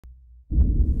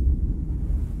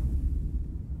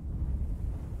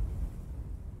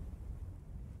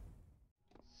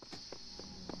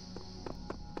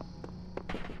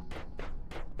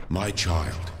My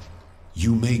child,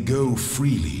 you may go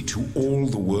freely to all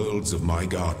the worlds of my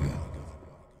garden.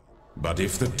 But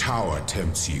if the tower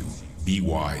tempts you, be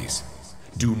wise.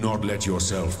 Do not let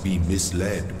yourself be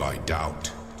misled by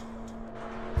doubt.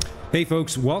 Hey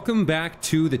folks, welcome back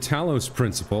to the Talos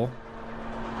Principle.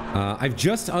 I've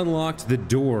just unlocked the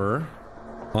door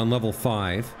on level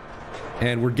 5,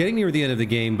 and we're getting near the end of the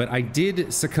game, but I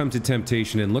did succumb to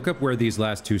temptation and look up where these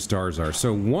last 2 stars are.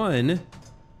 So one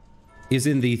is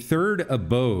in the 3rd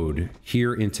abode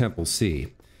here in Temple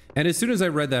C. And as soon as I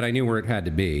read that, I knew where it had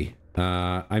to be.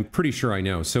 I'm pretty sure I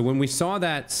know. So when we saw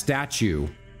that statue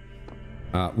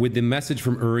with the message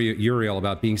from Uriel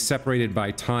about being separated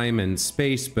by time and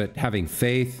space, but having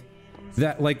faith,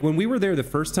 that, like, when we were there the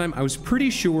first time, I was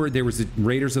pretty sure there was a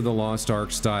Raiders of the Lost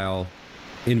Ark style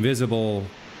invisible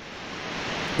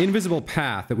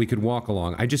path that we could walk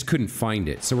along. I just couldn't find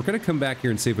it. So we're going to come back here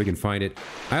and see if we can find it.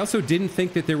 I also didn't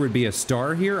think that there would be a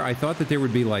star here. I thought that there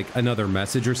would be like another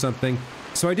message or something.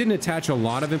 So I didn't attach a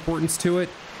lot of importance to it.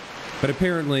 But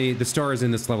apparently the star is in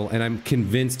this level and I'm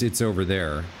convinced it's over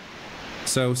there.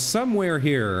 So somewhere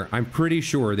here, I'm pretty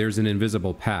sure there's an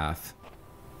invisible path.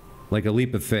 Like a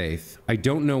leap of faith. I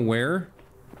don't know where.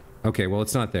 Okay, well,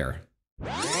 it's not there.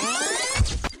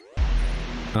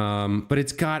 But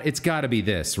it's got to be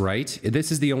this, right?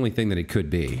 This is the only thing that it could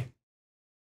be.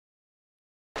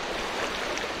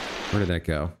 Where did that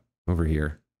go? Over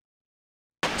here.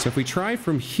 So if we try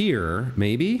from here,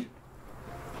 maybe?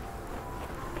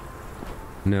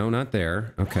 No, not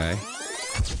there. Okay.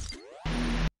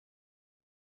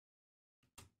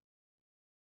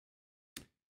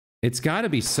 It's got to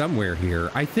be somewhere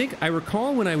here. I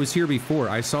recall when I was here before,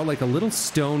 I saw like a little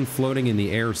stone floating in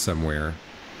the air somewhere.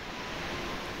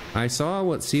 I saw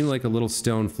what seemed like a little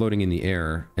stone floating in the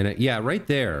air. And yeah, right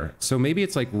there. So maybe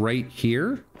it's like right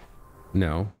here?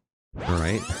 No. All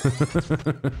right.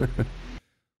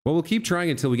 Well, we'll keep trying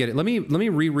until we get it. Let me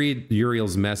reread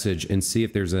Uriel's message and see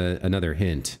if there's another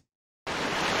hint.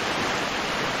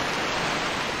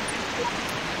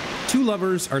 Two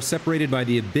lovers are separated by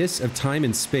the abyss of time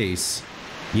and space,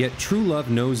 yet true love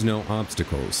knows no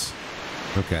obstacles.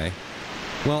 Okay.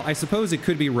 Well, I suppose it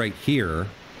could be right here.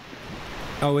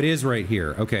 Oh, it is right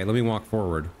here. Okay, let me walk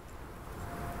forward.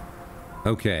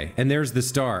 Okay, and there's the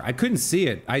star. I couldn't see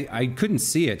it. I couldn't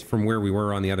see it from where we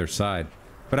were on the other side.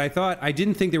 But I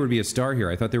didn't think there would be a star here.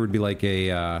 I thought there would be like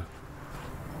a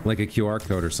QR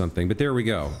code or something. But there we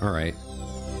go. All right.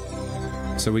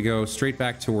 So we go straight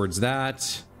back towards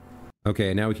that.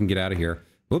 Okay, now we can get out of here.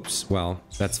 Oops, well,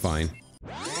 that's fine.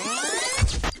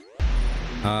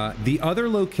 The other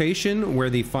location where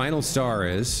the final star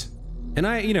is... And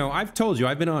I've told you,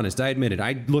 I've been honest, I admit it,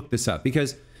 I looked this up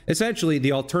because essentially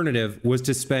the alternative was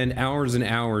to spend hours and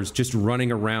hours just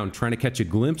running around trying to catch a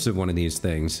glimpse of one of these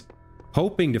things,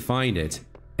 hoping to find it,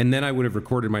 and then I would have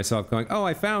recorded myself going, oh,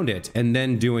 I found it, and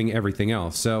then doing everything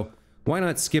else. So why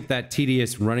not skip that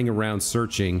tedious running around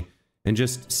searching and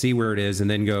just see where it is and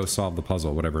then go solve the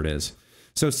puzzle, whatever it is.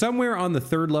 So somewhere on the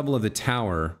 3rd level of the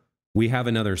tower, we have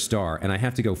another star, and I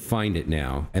have to go find it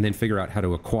now and then figure out how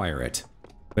to acquire it.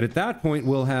 But at that point,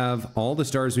 we'll have all the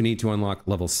stars we need to unlock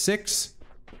level 6,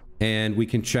 and we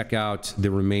can check out the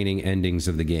remaining endings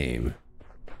of the game.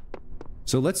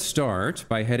 So let's start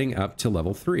by heading up to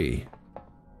level 3.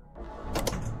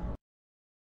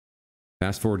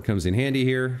 Fast forward comes in handy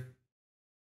here.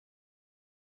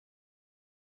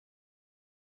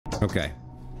 Okay.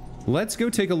 Let's go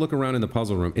take a look around in the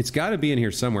puzzle room. It's got to be in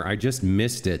here somewhere. I just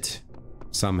missed it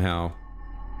somehow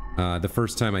the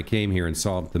first time I came here and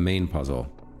solved the main puzzle.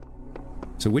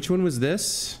 So which one was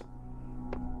this?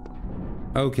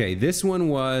 Okay, this one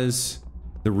was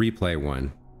the replay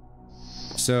one.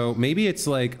 So maybe it's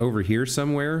like over here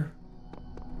somewhere.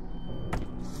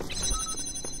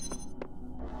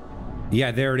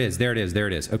 Yeah, there it is, there it is, there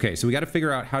it is. Okay, so we got to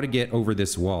figure out how to get over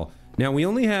this wall. Now we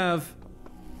only have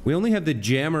the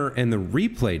jammer and the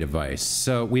replay device,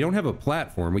 so we don't have a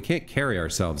platform. We can't carry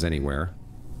ourselves anywhere.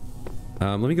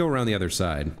 Let me go around the other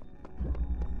side.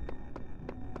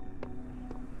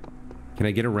 Can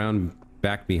I get around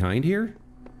back behind here?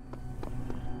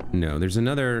 No, there's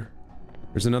another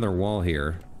wall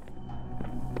here.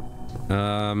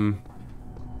 So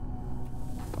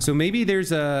maybe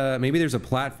there's a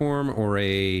platform or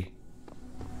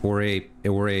what's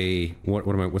the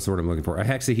word I'm looking for? A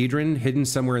hexahedron hidden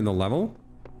somewhere in the level?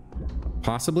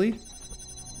 Possibly?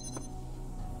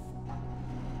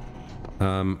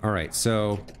 Alright,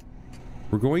 so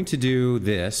we're going to do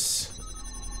this.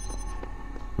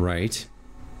 Right.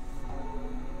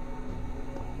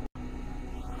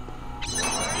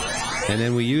 And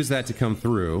then we use that to come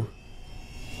through.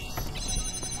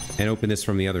 and open this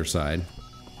from the other side.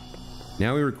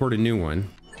 Now we record a new one.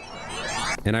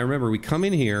 And I remember we come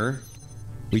in here,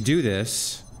 we do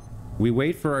this, we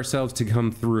wait for ourselves to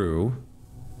come through,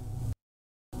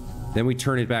 then we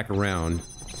turn it back around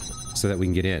so that we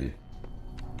can get in.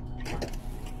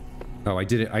 Oh, I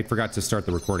did it. I forgot to start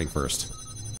the recording first.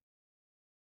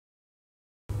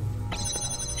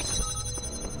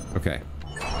 Okay.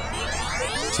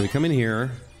 So we come in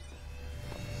here.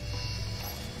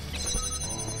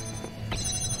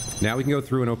 Now we can go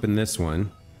through and open this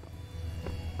one.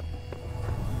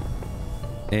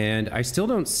 And I still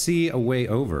don't see a way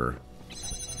over.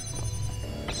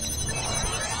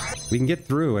 We can get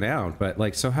through and out, but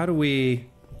like, so how do we...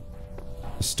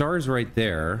 The star's right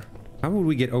there. How would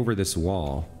we get over this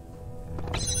wall?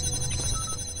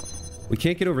 We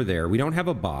can't get over there. We don't have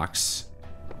a box.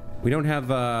 We don't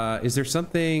have, is there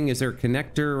something, is there a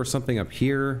connector or something up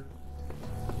here?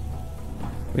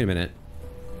 Wait a minute.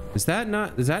 Does that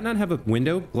not have a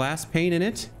window glass pane in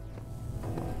it?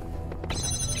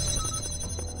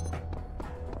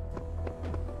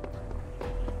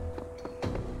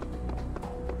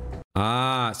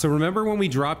 Ah, so remember when we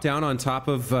dropped down on top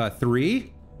of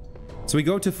 3? So we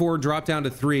go to 4, drop down to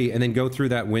 3, and then go through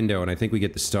that window, and I think we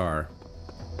get the star.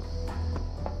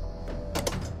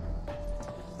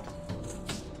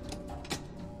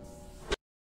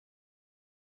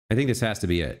 I think this has to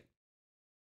be it.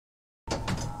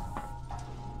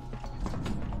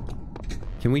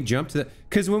 Can we jump to the...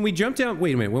 Because when we jumped down...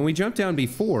 Wait a minute. When we jumped down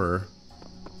before...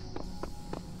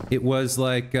 It was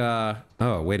like, oh,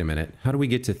 wait a minute. How do we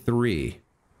get to 3?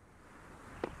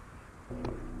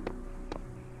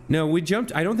 No, we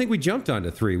jumped... I don't think we jumped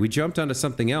onto 3. We jumped onto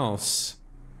something else.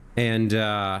 And,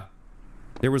 there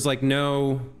was like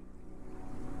no...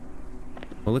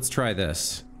 Well, let's try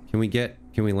this. Can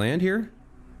we land here?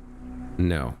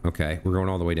 No. Okay. We're going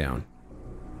all the way down.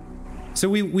 So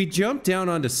we jumped down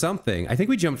onto something. I think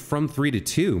we jumped from 3 to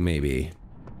 2, maybe.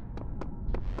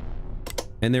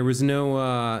 And there was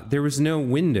no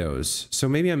windows. So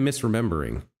maybe I'm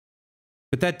misremembering.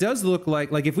 But that does look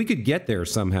like if we could get there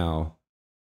somehow,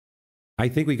 I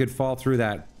think we could fall through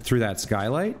that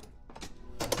skylight.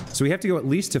 So we have to go at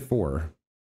least to 4.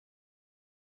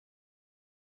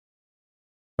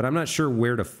 But I'm not sure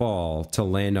where to fall to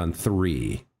land on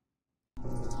 3.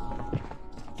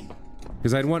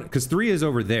 Because 3 is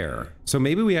over there. So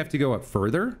maybe we have to go up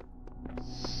further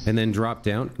and then drop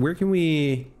down. Where can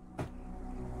we...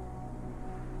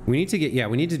 We need to get... Yeah,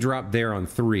 we need to drop there on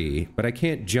 3, but I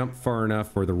can't jump far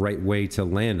enough or the right way to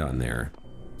land on there.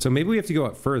 So maybe we have to go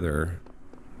up further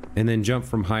and then jump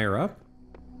from higher up.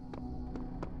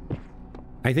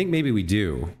 I think maybe we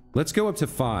do. Let's go up to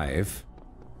 5.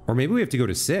 Or maybe we have to go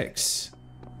to 6.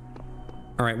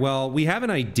 All right, well, we have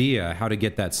an idea how to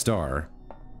get that star.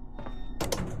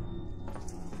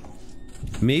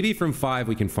 Maybe from 5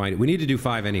 we can find it. We need to do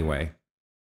 5 anyway.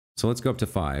 So let's go up to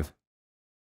 5.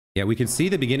 Yeah, we can see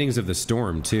the beginnings of the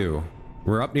storm, too.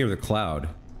 We're up near the cloud.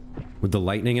 With the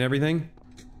lightning and everything.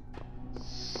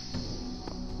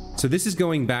 So this is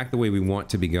going back the way we want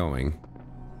to be going.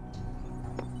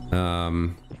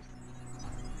 I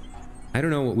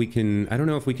don't know what we can... I don't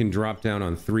know if we can drop down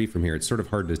on 3 from here. It's sort of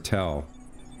hard to tell.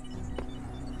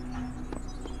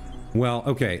 Well,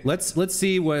 okay, let's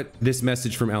see what this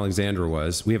message from Alexandra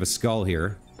was. We have a skull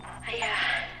here.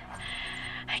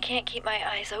 I can't keep my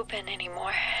eyes open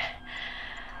anymore.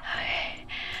 I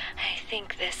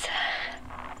think this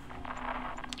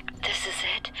is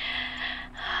it.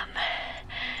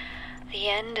 The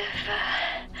end of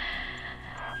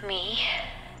me.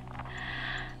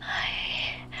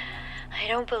 I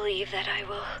don't believe that I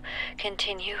will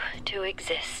continue to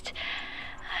exist.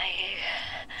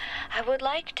 I would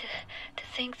like to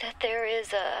think that there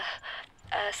is a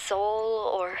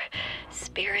soul or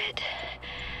spirit,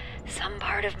 some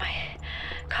part of my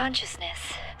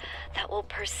consciousness that will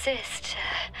persist.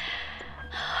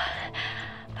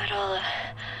 But all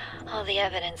the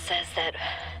evidence says that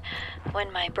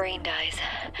when my brain dies,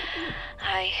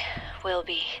 I will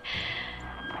be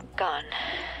gone.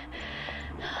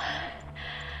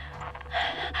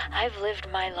 I've lived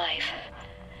my life,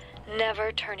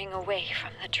 never turning away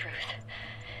from the truth,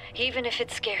 even if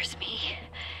it scares me.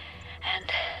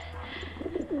 And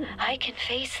I can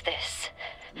face this,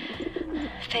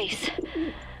 face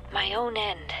my own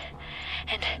end,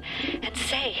 and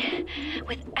say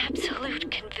with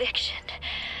absolute conviction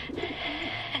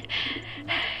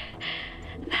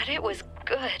that it was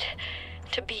good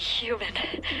to be human.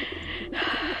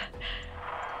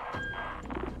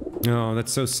 Oh,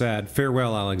 that's so sad.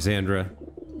 Farewell, Alexandra.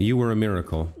 You were a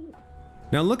miracle.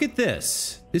 Now look at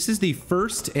this. This is the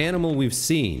first animal we've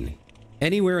seen.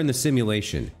 anywhere in the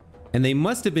simulation. And they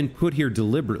must have been put here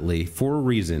deliberately for a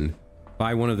reason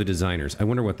by one of the designers. I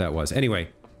wonder what that was. Anyway,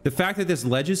 the fact that this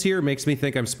ledge is here makes me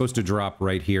think I'm supposed to drop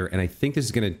right here, and I think this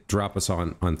is going to drop us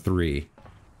on 3.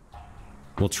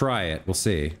 We'll try it. We'll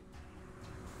see.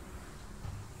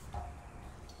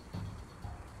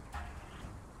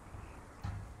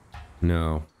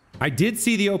 No. I did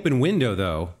see the open window,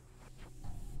 though.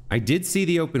 I did see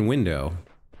the open window.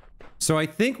 So I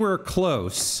think we're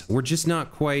close. We're just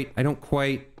not quite... I don't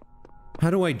quite...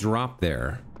 How do I drop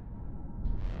there?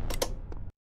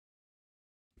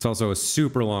 It's also a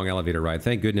super long elevator ride.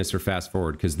 Thank goodness for fast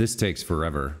forward, because this takes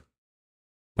forever.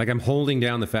 Like, I'm holding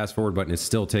down the fast forward button. It's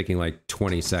still taking like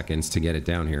 20 seconds to get it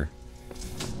down here.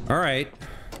 All right.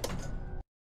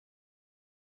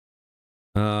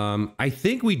 I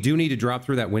think we do need to drop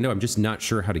through that window. I'm just not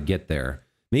sure how to get there.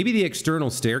 Maybe the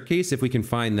external staircase, if we can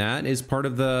find that, is part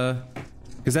of the...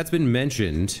 Because that's been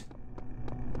mentioned.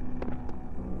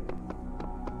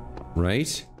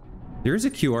 Right? There's a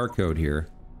QR code here.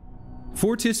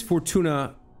 Fortis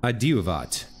Fortuna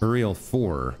Adiuvat. Uriel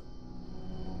 4.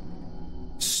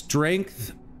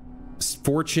 Strength,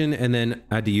 fortune, and then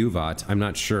Adiuvat. I'm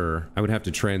not sure. I would have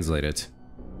to translate it.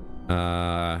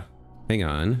 Hang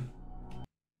on.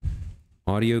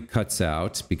 Audio cuts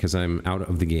out because I'm out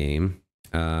of the game.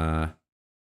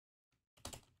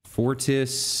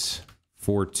 Fortis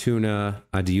Fortuna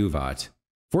Adiuvat.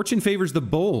 Fortune favors the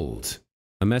bold.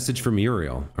 A message from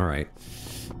Uriel. All right.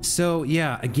 So,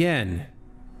 yeah, again,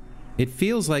 it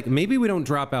feels like maybe we don't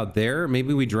drop out there.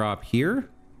 Maybe we drop here.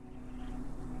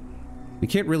 We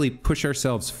can't really push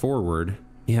ourselves forward.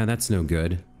 Yeah, that's no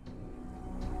good.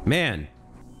 Man,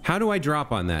 how do I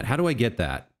drop on that? How do I get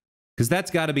that? Because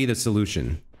that's got to be the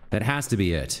solution. That has to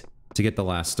be it to get the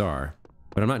last star.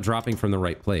 But I'm not dropping from the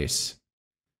right place.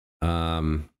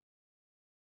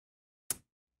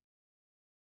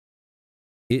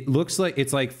 It looks like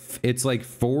it's like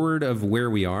forward of where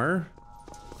we are.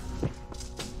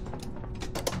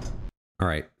 All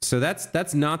right, so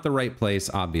that's not the right place,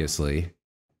 obviously.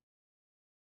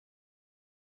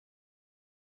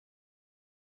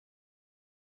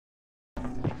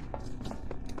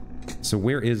 So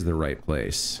where is the right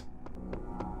place?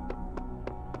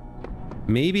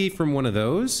 Maybe from one of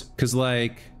those? Because,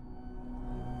 like,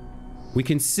 we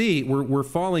can see we're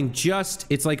falling just...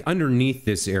 It's, like, underneath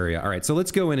this area. All right, so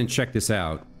let's go in and check this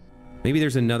out. Maybe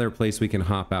there's another place we can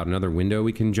hop out, another window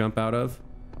we can jump out of.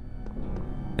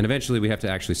 And eventually we have to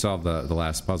actually solve the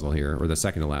last puzzle here, or the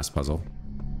second to last puzzle.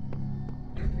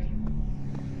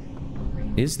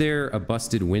 Is there a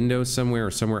busted window somewhere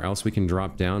or somewhere else we can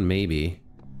drop down? Maybe.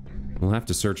 We'll have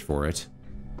to search for it.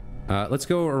 Let's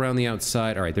go around the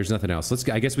outside. All right, there's nothing else.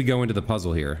 I guess we go into the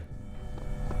puzzle here.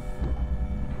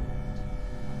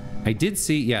 I did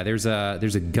see, yeah, there's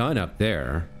a gun up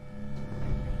there.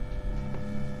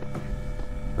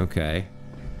 Okay.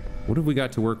 What have we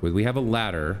got to work with? We have a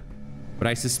ladder, but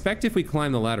I suspect if we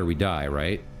climb the ladder, we die,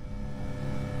 right?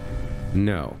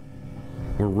 No.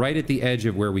 We're right at the edge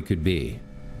of where we could be.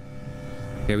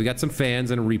 Okay, we got some fans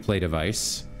and a replay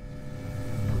device.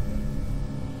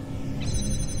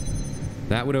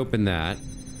 That would open that.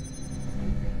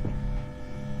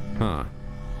 Huh.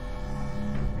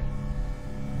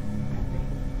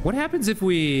 What happens if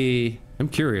we... I'm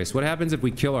curious. What happens if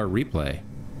we kill our replay?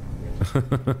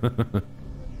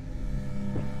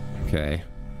 Okay.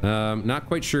 Not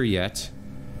quite sure yet.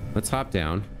 Let's hop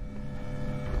down.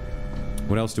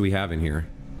 What else do we have in here?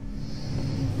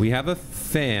 We have a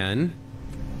fan.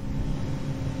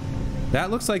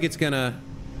 That looks like it's gonna...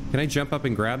 Can I jump up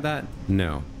and grab that?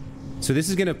 No. So this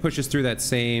is gonna push us through that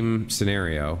same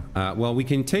scenario. Well, we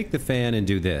can take the fan and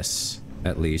do this,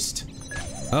 at least.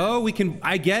 Oh, we can...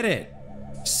 I get it!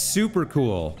 Super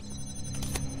cool.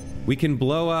 We can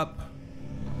blow up...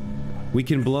 We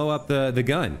can blow up the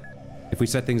gun, if we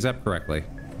set things up correctly.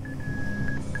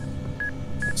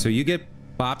 So you get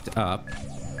bopped up.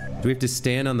 Do we have to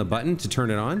stand on the button to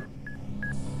turn it on?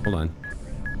 Hold on.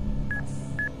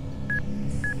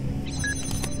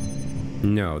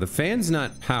 No, the fan's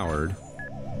not powered.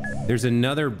 There's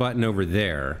another button over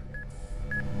there.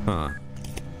 Huh.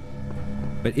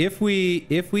 But if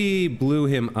we blew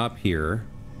him up here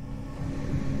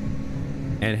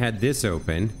and had this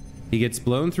open, he gets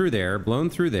blown through there,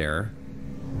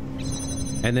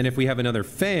 and then if we have another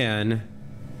fan,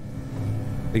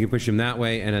 we can push him that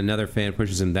way, and another fan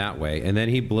pushes him that way, and then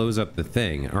he blows up the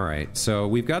thing. All right, so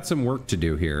we've got some work to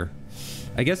do here.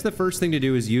 I guess the first thing to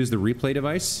do is use the replay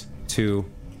device to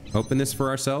open this for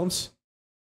ourselves.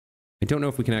 I don't know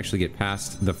if we can actually get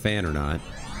past the fan or not.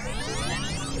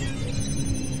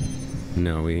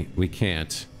 No, we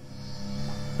can't.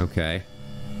 Okay.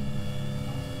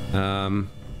 All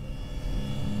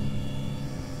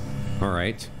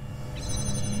right.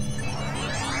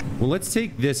 Well, let's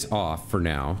take this off for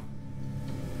now.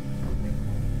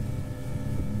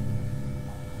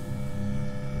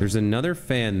 There's another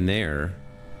fan there.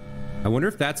 I wonder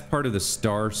if that's part of the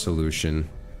star solution.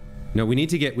 No, we need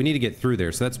to get through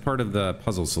there, so that's part of the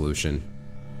puzzle solution.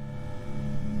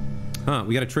 Huh,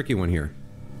 we got a tricky one here.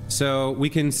 So we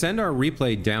can send our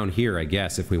replay down here, I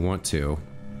guess, if we want to.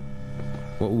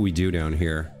 What will we do down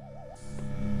here?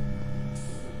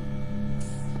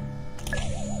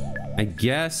 I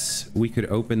guess we could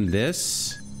open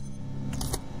this.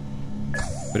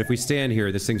 But if we stand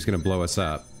here, this thing's gonna blow us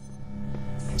up.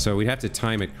 So we'd have to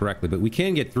time it correctly, but we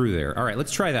can get through there. All right,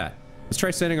 let's try that. Let's try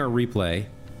sending our replay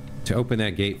to open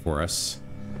that gate for us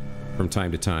from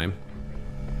time to time.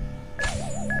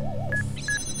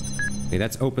 Okay,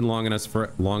 that's open long enough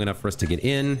for us to get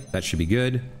in. That should be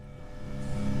good.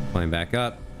 Climb back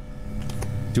up.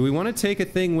 Do we want to take a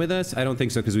thing with us? I don't think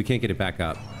so, because we can't get it back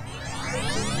up.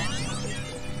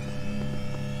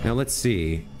 Now let's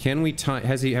see. Can we time?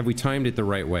 Have we timed it the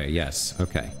right way? Yes.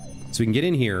 Okay. So we can get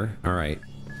in here. All right.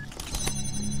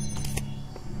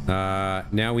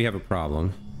 Now we have a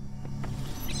problem.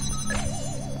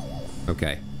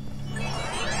 Okay.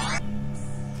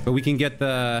 But we can get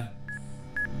the...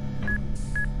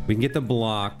 We can get the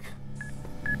block.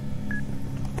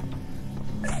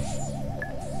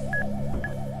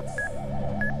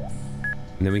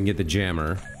 And then we can get the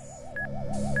jammer.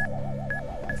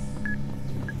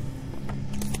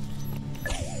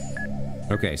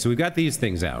 Okay, so we've got these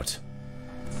things out.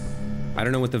 I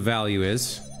don't know what the value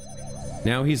is.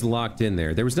 Now he's locked in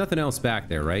there. There was nothing else back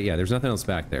there, right? Yeah, there's nothing else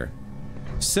back there.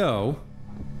 So,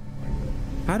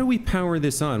 how do we power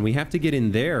this on? We have to get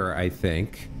in there, I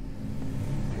think.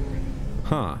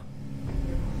 Huh.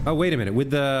 Oh, wait a minute.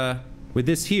 With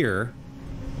this here,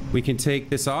 we can take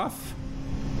this off?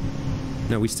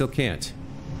 No, we still can't.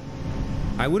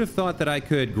 I would have thought that I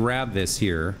could grab this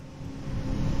here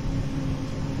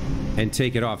and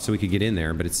take it off so we could get in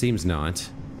there, but it seems not.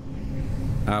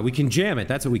 We can jam it.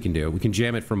 That's what we can do. We can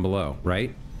jam it from below,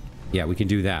 right? Yeah, we can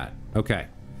do that. Okay.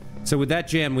 So with that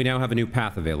jam, we now have a new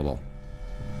path available.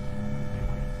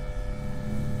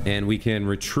 And we can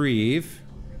retrieve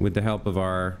with the help of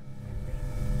our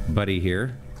buddy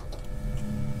here.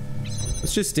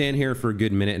 Let's just stand here for a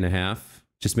good minute and a half.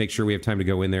 Just make sure we have time to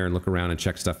go in there and look around and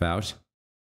check stuff out.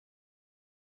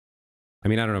 I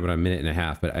mean, I don't know about a minute and a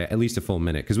half, but at least a full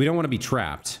minute, because we don't want to be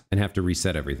trapped and have to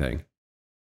reset everything.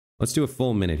 Let's do a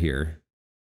full minute here.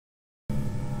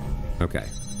 Okay.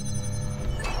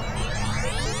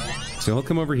 So he'll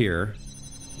come over here.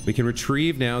 We can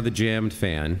retrieve now the jammed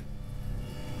fan.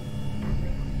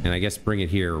 And I guess bring it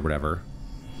here or whatever.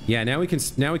 Yeah, now we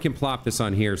can plop this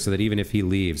on here so that even if he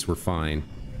leaves, we're fine.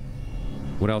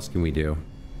 What else can we do?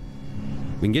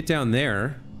 We can get down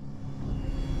there.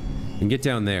 We can get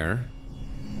down there.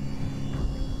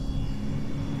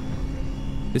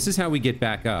 This is how we get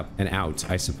back up and out,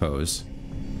 I suppose.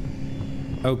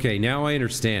 Okay, now I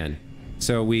understand.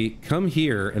 So we come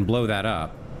here and blow that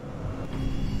up.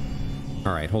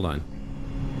 All right, hold on.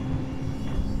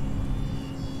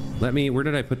 Where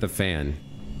did I put the fan?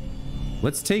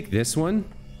 Let's take this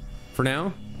one for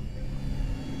now.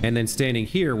 And then standing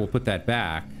here, we'll put that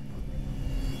back.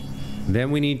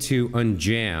 Then we need to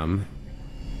unjam.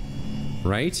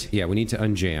 Right? Yeah, we need to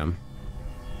unjam.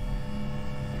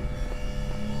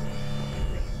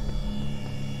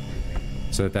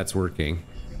 So that's working.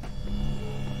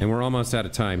 And we're almost out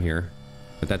of time here.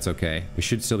 But that's okay. We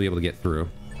should still be able to get through.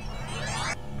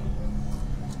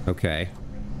 Okay.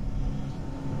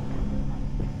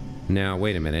 Now,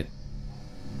 wait a minute.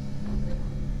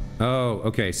 Oh,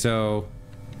 okay, so...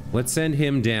 let's send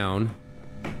him down.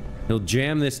 He'll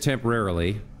jam this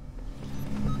temporarily.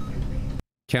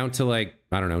 Count to like,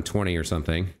 I don't know, 20 or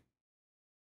something.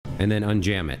 And then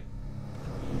unjam it.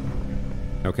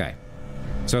 Okay.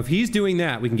 So if he's doing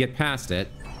that, we can get past it.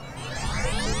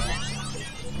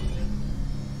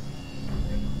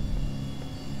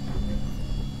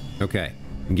 Okay.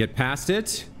 We can get past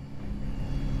it.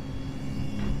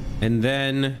 And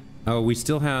then... oh, we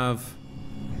still have...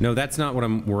 no, that's not what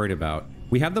I'm worried about.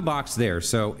 We have the box there,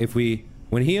 so if we...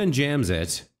 when he unjams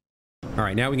it...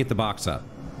 alright, now we can get the box up.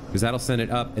 Because that'll send it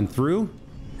up and through.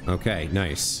 Okay,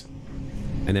 nice.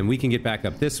 And then we can get back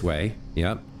up this way.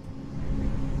 Yep.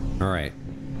 Alright.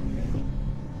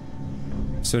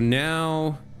 So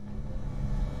now...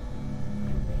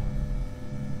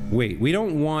 wait, we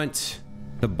don't want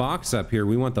the box up here.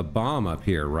 We want the bomb up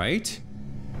here, right?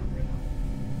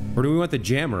 Or do we want the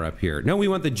jammer up here? No, we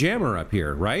want the jammer up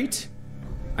here, right?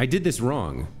 I did this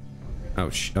wrong. Oh,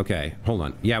 okay. Hold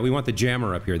on. Yeah, we want the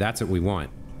jammer up here. That's what we want.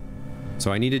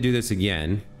 So I need to do this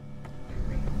again.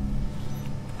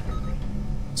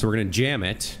 So we're going to jam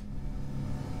it.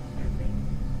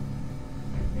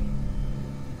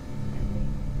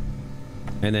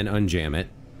 And then unjam it.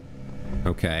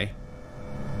 Okay.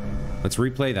 Let's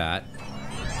replay that.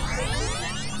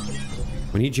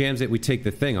 When he jams it, we take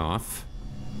the thing off.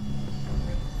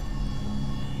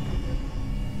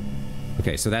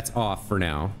 Okay, so that's off for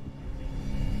now.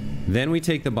 Then we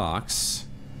take the box.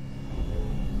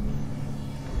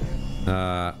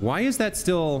 Why is that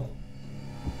still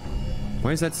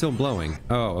blowing?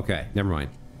 Oh, okay. Never mind.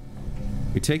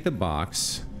 We take the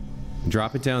box,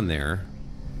 drop it down there.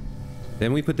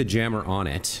 Then we put the jammer on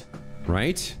it,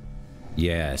 right?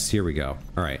 Yes, here we go.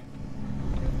 All right.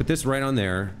 Put this right on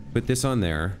there. Put this on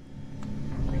there.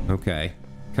 Okay.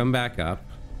 Come back up.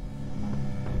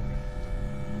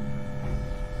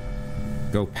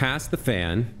 Go past the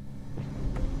fan.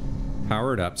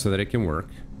 Power it up so that it can work.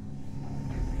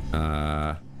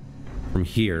 From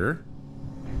here.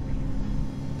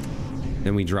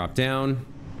 Then we drop down.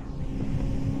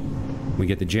 We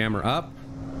get the jammer up.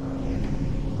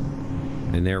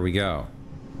 And there we go.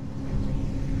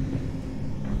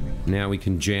 Now we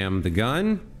can jam the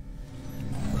gun.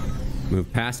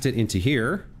 Move past it into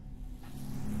here.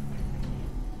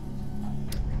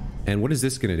 And what is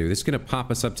this going to do? This is going to pop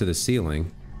us up to the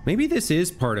ceiling. Maybe this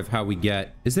is part of how we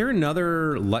get... Is there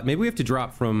another... Maybe we have to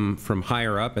drop from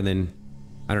higher up and then...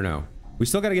 I don't know. We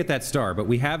still got to get that star, but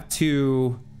we have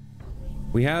two...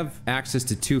 We have access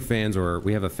to 2 fans, or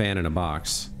we have a fan in a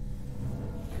box.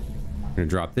 I'm going to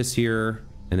drop this here,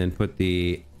 and then put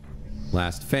the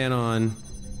last fan on,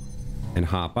 and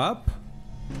hop up.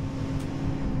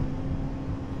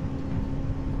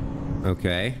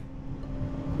 Okay.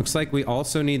 Looks like we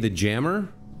also need the jammer.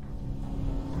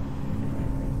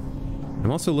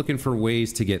 I'm also looking for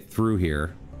ways to get through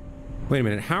here. Wait a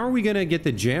minute, how are we going to get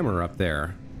the jammer up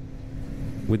there?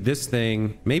 With this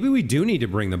thing, maybe we do need to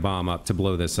bring the bomb up to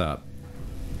blow this up.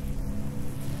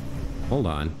 Hold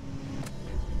on.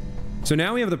 So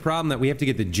now we have the problem that we have to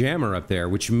get the jammer up there,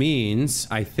 which means,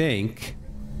 I think,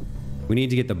 we need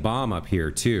to get the bomb up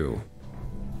here too.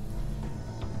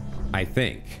 I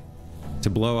think. To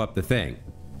blow up the thing.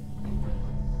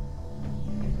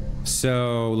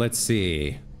 So, let's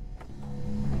see.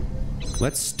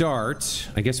 Let's start.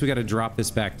 I guess we gotta drop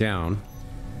this back down.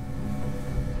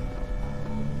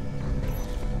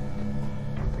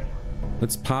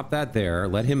 Let's pop that there,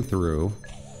 let him through.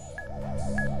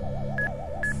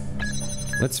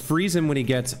 Let's freeze him when he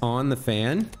gets on the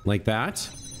fan, like that.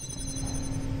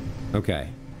 Okay.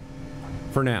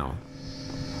 For now.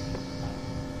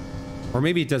 Or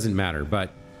maybe it doesn't matter,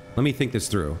 but let me think this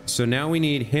through. So now we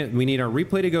need our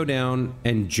replay to go down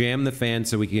and jam the fan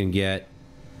so we can get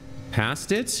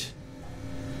past it.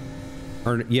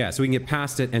 Or, yeah, so we can get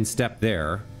past it and step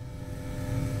there.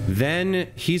 Then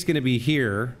he's going to be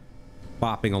here,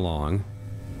 bopping along.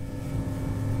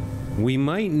 We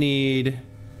might need...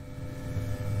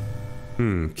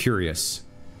 curious.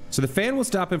 So the fan will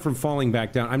stop him from falling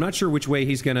back down. I'm not sure which way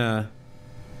he's gonna...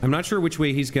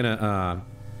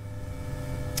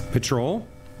 patrol.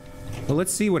 Well,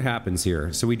 let's see what happens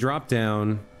here. So we drop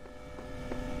down.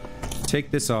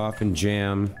 Take this off and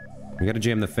jam. We gotta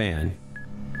jam the fan.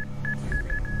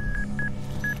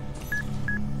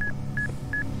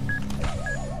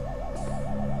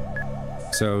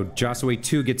 So Josiwe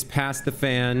 2 gets past the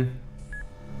fan.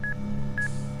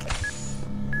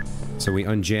 So we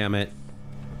unjam it.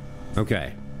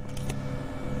 Okay.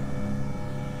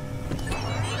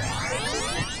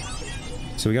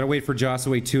 So we gotta wait for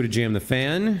Josiwe 2 to jam the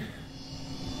fan.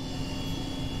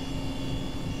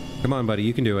 Come on, buddy,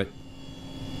 you can do it.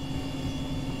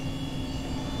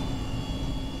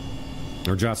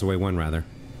 Or Josiwe 1, rather.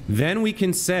 Then we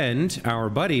can send our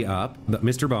buddy up.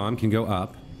 Mr. Bomb can go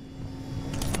up.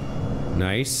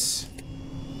 Nice.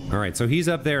 Alright, so he's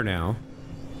up there now.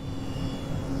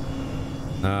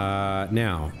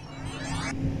 Now.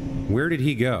 Where did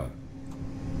he go?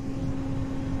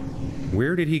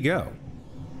 Where did he go?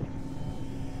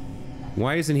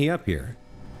 Why isn't he up here?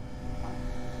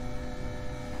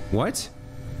 What?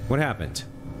 What happened?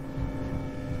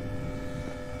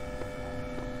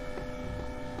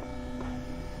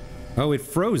 Oh, it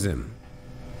froze him.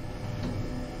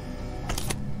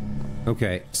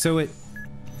 Okay, so I'm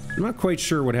not quite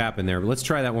sure what happened there, but let's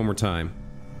try that one more time.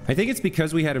 I think it's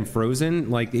because we had him frozen,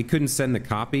 like it couldn't send the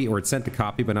copy, or it sent the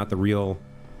copy but not the real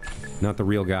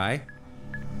guy.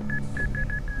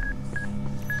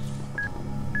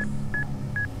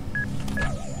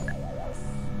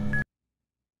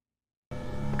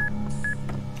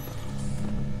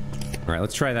 All right,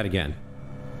 let's try that again.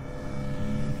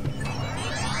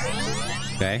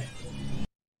 Okay.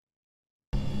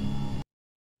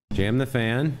 Jam the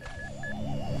fan.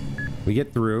 We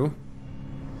get through.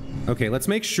 Okay, let's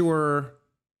make sure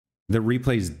the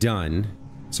replay's done.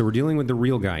 So we're dealing with the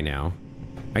real guy now.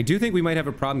 I do think we might have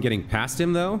a problem getting past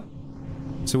him, though.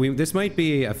 So this might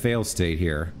be a fail state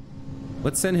here.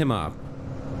 Let's send him up.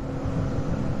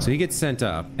 So he gets sent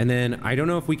up, and then I don't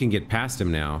know if we can get past him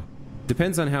now.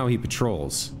 Depends on how he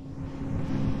patrols.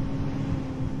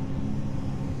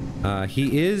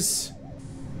 He's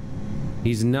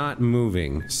not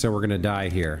moving, so we're gonna die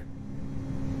here.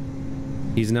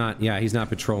 He's not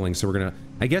patrolling, so we're gonna...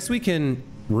 I guess we can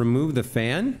remove the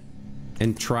fan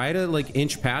and try to, like,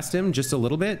 inch past him just a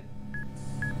little bit.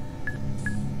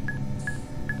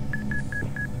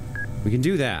 We can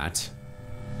do that.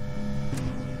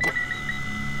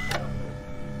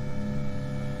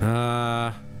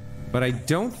 But I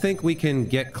don't think we can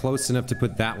get close enough to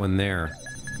put that one there.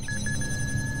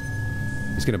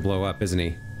 He's gonna blow up, isn't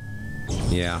he?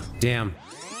 Yeah. Damn.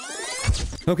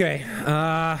 Okay.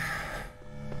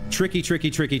 Tricky,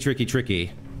 tricky, tricky, tricky,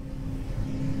 tricky.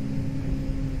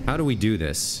 How do we do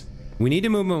this? We need to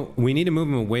move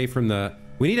him away from the...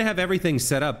 We need to have everything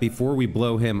set up before we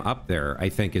blow him up there, I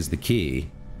think is the key.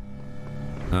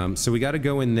 So we gotta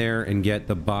go in there and get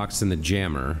the box and the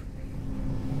jammer.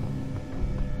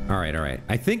 Alright, alright.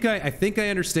 I think I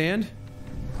understand.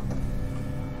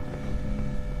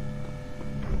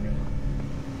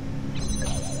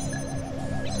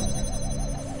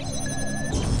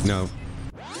 No.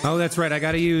 Oh, that's right. I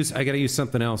gotta use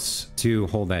something else to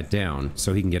hold that down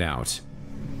so he can get out.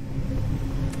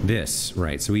 This,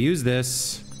 right. So we use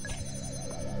this.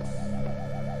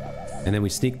 And then we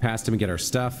sneak past him and get our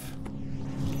stuff.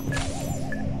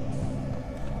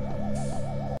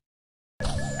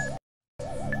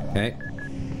 Okay.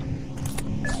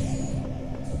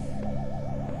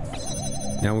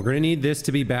 Now we're gonna need this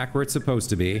to be back where it's supposed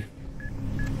to be.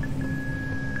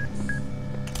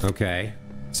 Okay.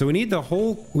 So we need the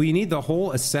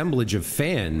whole assemblage of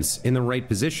fans in the right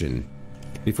position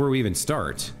before we even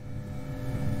start.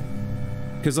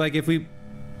 Because, like, if we...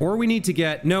 Or we need to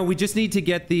get... No, we just need to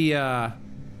get the,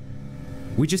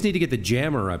 we just need to get the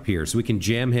jammer up here so we can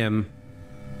jam him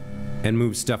and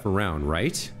move stuff around,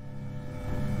 right?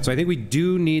 So I think we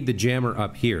do need the jammer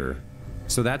up here.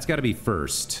 So that's got to be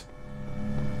first.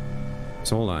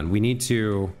 So hold on. We need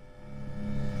to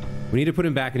put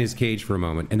him back in his cage for a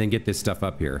moment and then get this stuff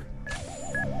up here.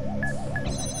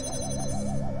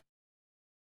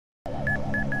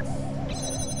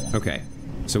 Okay.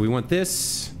 So we want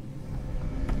this.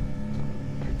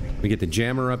 We get the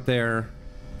jammer up there.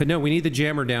 But no, we need the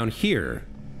jammer down here.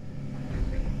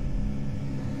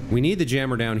 We need the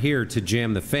jammer down here to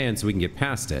jam the fan so we can get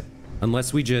past it.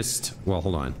 Unless we just... Well,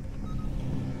 hold on.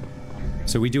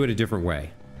 So we do it a different way.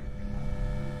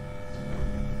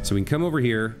 So we can come over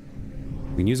here.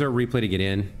 We can use our replay to get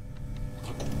in.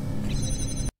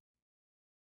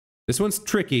 This one's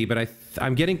tricky, but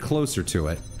I'm getting closer to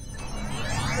it.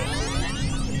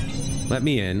 Let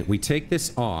me in. We take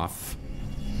this off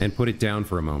and put it down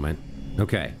for a moment.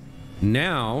 Okay.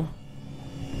 Now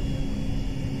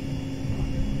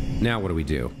what do we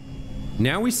do?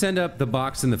 Now we send up the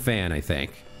box and the fan, I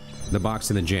think. The box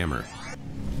and the jammer.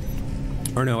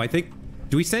 Or no, I think...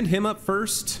 Do we send him up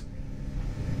first?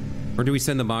 Or do we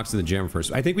send the box and the jammer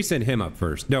first? I think we send him up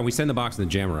first. No, we send the box and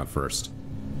the jammer up first.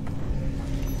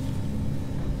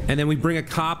 And then we bring a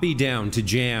copy down to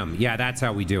jam. Yeah, that's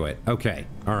how we do it. Okay.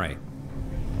 All right.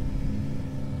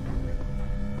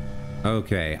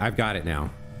 Okay, I've got it now.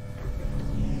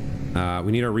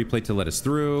 We need our replay to let us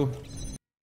through.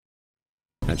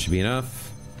 That should be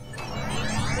enough.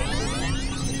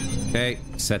 Okay,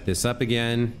 set this up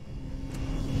again.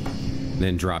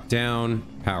 Then drop down,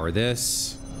 power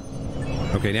this.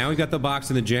 Okay, now we've got the box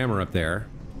and the jammer up there.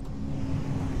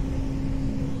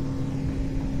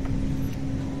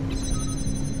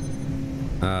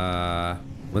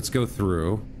 Let's go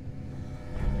through.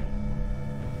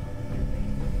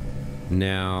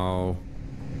 Now,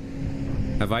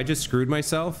 have I just screwed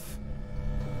myself?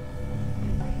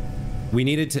 We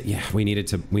needed to, yeah, we needed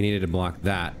to block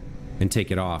that and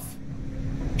take it off.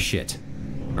 Shit.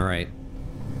 All right.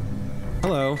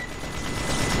 Hello.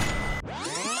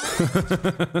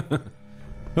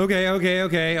 Okay.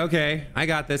 I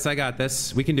got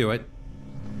this. We can do it.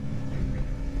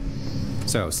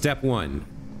 So, step 1.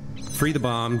 Free the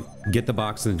bomb, get the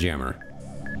box and the jammer.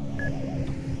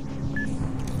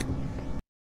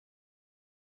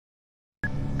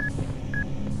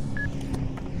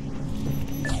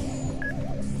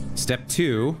 Step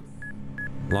 2,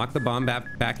 Lock the bomb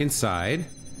back inside.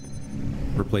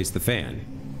 Replace the fan.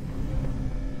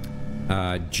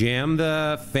 Jam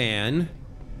the fan.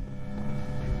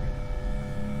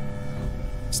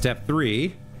 Step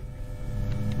 3.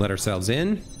 Let ourselves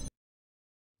in.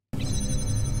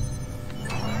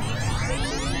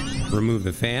 Remove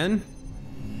the fan.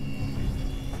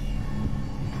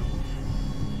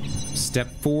 Step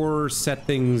 4, set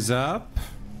things up.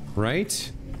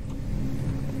 Right?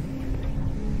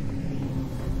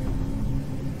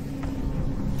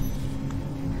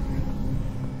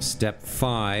 Step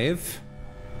 5.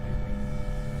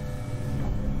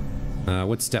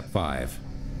 What's step 5?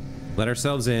 Let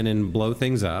ourselves in and blow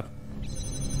things up.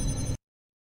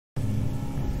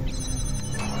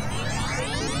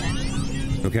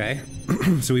 Okay.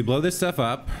 So we blow this stuff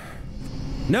up.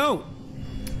 No!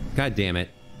 God damn it.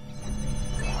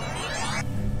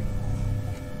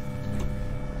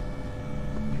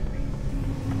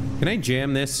 Can I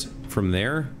jam this from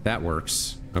there? That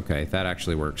works. Okay, that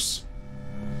actually works.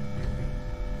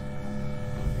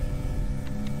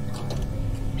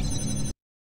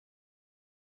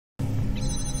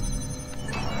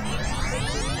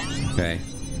 Okay.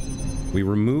 We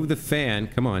remove the fan.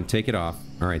 Come on, take it off.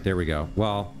 All right, there we go.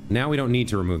 Well, now we don't need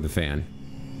to remove the fan.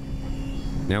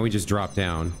 Now we just drop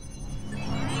down.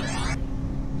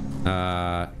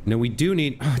 No, we do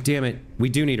need... Oh, damn it. We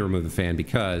do need to remove the fan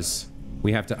because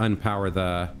we have to unpower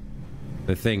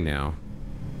the thing now.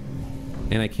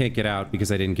 And I can't get out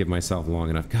because I didn't give myself long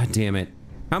enough. God damn it.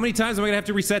 How many times am I going to have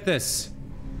to reset this?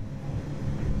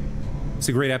 It's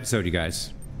a great episode, you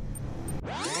guys.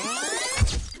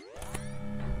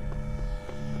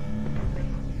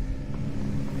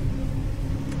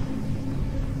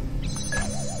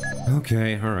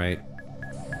 Okay, all right.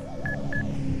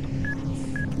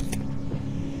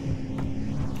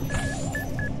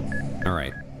 All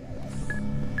right.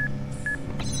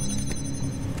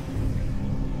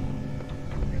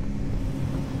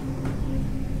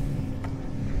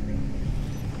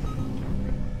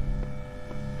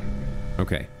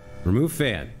 Okay. Remove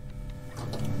fan.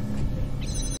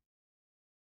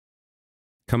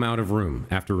 Come out of room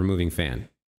after removing fan.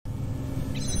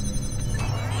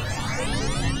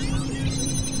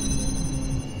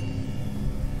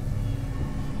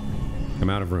 Come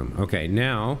out of room. Okay,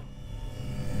 now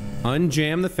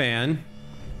unjam the fan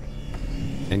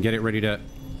and get it ready to...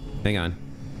 Hang on.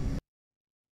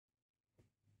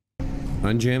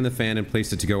 Unjam the fan and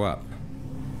place it to go up.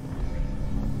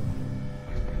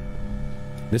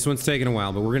 This one's taking a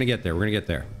while, but we're gonna get there. We're gonna get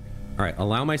there. All right,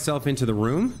 allow myself into the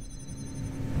room.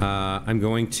 I'm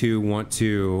going to want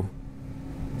to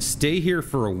stay here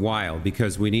for a while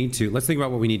because we need to... Let's think about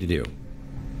what we need to do.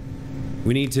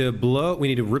 We need to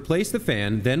replace the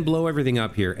fan, then blow everything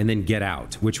up here, and then get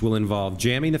out, which will involve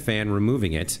jamming the fan,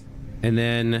 removing it, and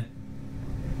then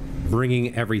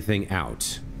bringing everything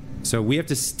out. So we have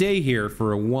to stay here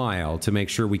for a while to make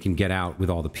sure we can get out with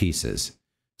all the pieces.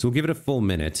 So we'll give it a full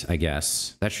minute, I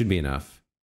guess. That should be enough.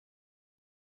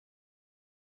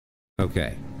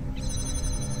 Okay.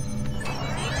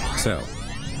 So,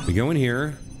 we go in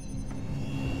here,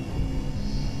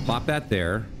 plop that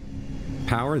there,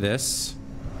 power this,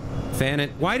 fan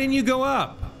it. Why didn't you go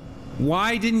up?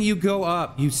 Why didn't you go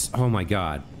up? Oh my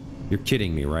god. You're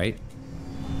kidding me, right?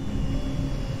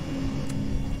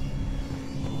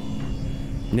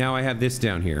 Now I have this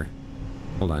down here.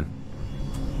 Hold on.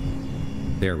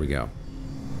 There we go.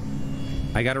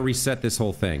 I gotta reset this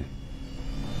whole thing.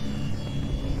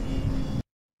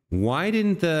 Why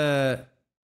didn't the...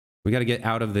 We gotta get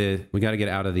out of the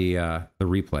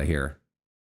replay here.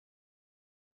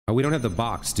 Oh, we don't have the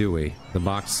box, do we? The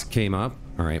box came up?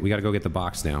 Alright, we gotta go get the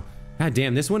box now. God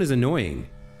damn, this one is annoying.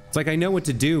 It's like I know what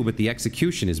to do, but the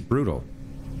execution is brutal.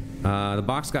 The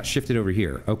box got shifted over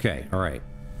here. Okay, alright.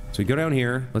 So we go down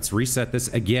here. Let's reset this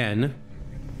again.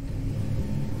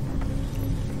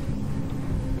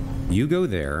 You go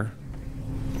there.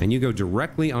 And you go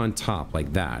directly on top,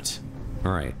 like that.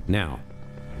 Alright, now.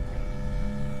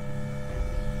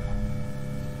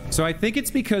 So I think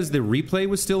it's because the replay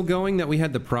was still going that we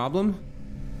had the problem.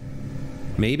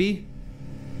 Maybe?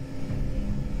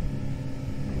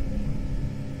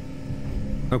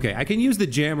 Okay, I can use the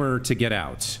jammer to get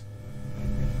out.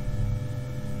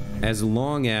 As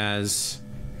long as...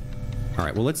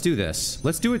 Alright, well let's do this.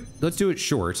 Let's do it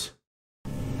short.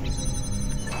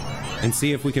 And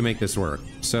see if we can make this work.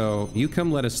 So, you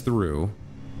come let us through.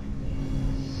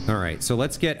 Alright, so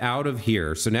let's get out of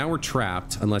here. So now we're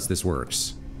trapped unless this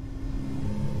works.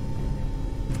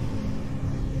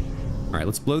 Alright,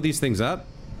 let's blow these things up.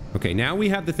 Okay, now we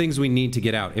have the things we need to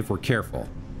get out if we're careful.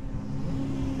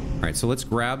 Alright, so let's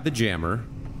grab the jammer.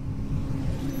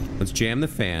 Let's jam the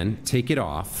fan, take it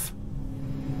off.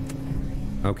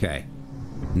 Okay.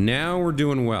 Now we're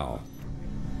doing well.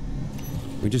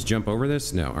 We just jump over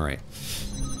this? No, all right.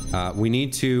 We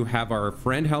need to have our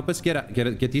friend help us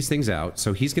get these things out.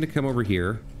 So he's going to come over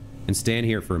here and stand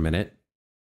here for a minute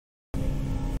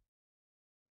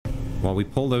while we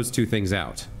pull those two things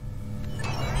out.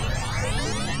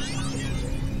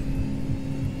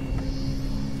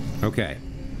 Okay.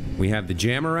 We have the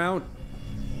jammer out.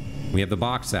 We have the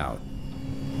box out.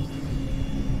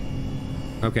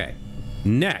 Okay.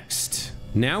 Next.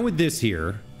 Now with this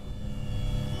here,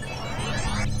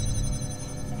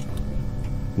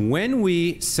 when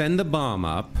we send the bomb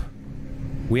up,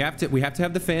 we have to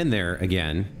have the fan there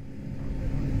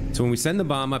again. So when we send the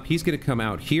bomb up, he's going to come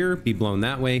out here, be blown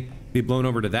that way, be blown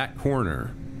over to that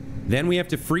corner. Then we have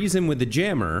to freeze him with the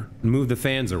jammer and move the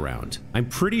fans around. I'm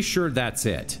pretty sure that's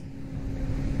it.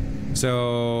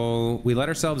 So we let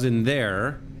ourselves in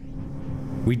there.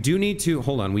 We do need to,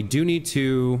 hold on, we do need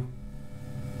to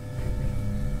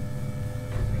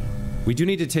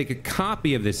take a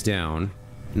copy of this down,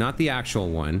 not the actual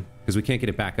one, because we can't get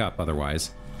it back up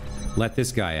otherwise. Let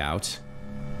this guy out.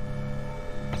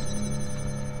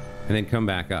 And then come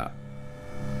back up.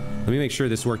 Let me make sure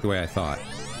this worked the way I thought.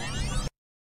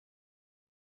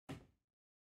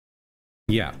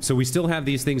 Yeah, so we still have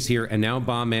these things here, and now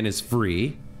Bomb Man is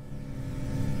free.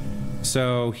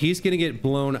 So he's gonna get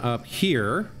blown up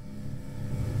here.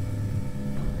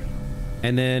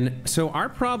 And then, so our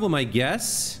problem, I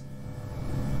guess,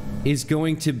 is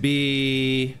going to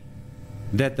be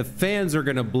that the fans are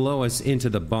gonna blow us into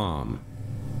the bomb.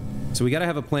 So we gotta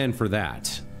have a plan for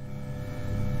that.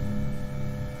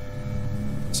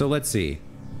 So let's see.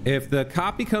 If the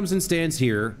copy comes and stands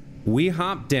here, we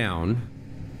hop down.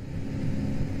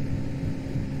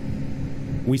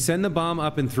 We send the bomb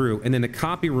up and through, and then the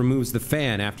copy removes the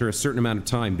fan after a certain amount of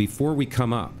time before we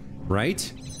come up,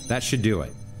 right? That should do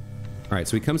it. All right,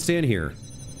 so we come stand here.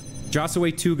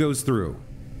 Josiwe 2 goes through,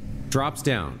 drops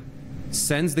down,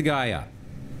 sends the guy up.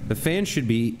 The fan should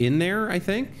be in there, I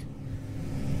think.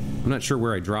 I'm not sure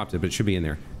where I dropped it, but it should be in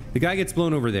there. The guy gets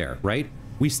blown over there, right?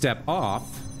 We step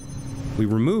off, we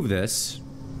remove this,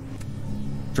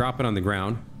 drop it on the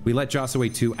ground. We let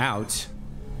Josiwe 2 out.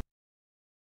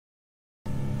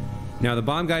 Now the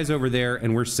bomb guy's over there,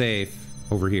 and we're safe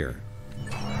over here.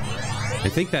 I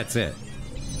think that's it.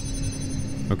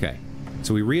 Okay,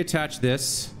 so we reattach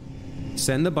this,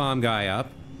 send the bomb guy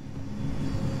up.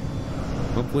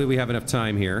 Hopefully we have enough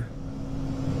time here.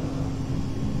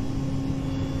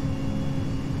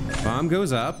 Bomb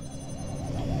goes up.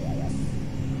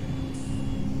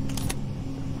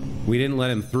 We didn't let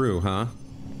him through, huh?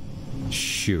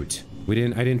 Shoot. We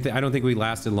didn't, I don't think we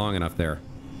lasted long enough there.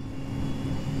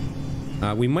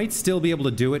 We might still be able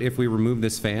to do it if we remove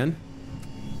this fan.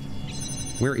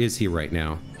 Where is he right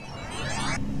now?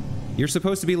 You're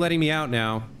supposed to be letting me out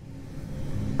now.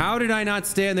 How did I not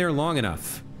stand there long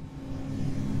enough?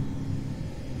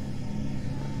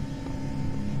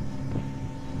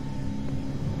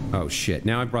 Oh shit,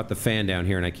 now I brought the fan down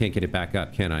here and I can't get it back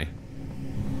up, can I?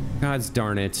 God's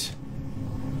darn it.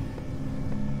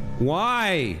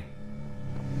 Why?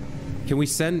 Can we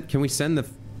send the...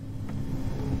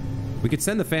 We could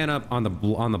send the fan up on the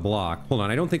block. Hold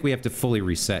on, I don't think we have to fully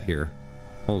reset here.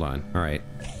 Hold on, all right.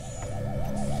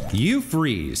 You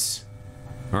freeze.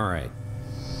 All right.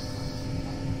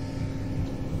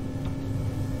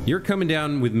 You're coming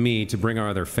down with me to bring our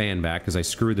other fan back because I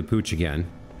screwed the pooch again.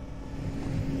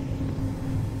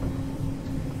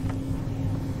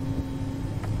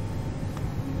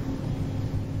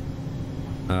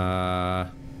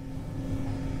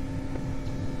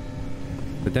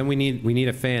 But then we need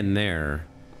a fan there.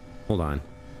 Hold on.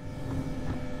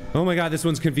 Oh my god, this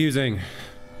one's confusing.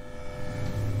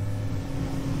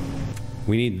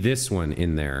 We need this one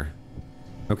in there.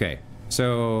 Okay,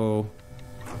 so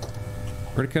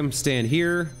we're gonna come stand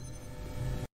here.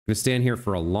 I'm gonna stand here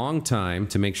for a long time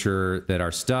to make sure that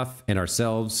our stuff and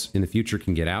ourselves in the future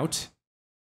can get out.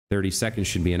 30 seconds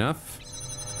should be enough.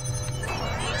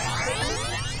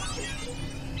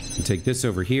 And take this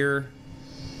over here.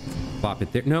 Plop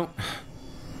it there. No.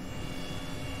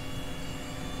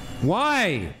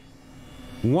 Why?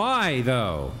 Why,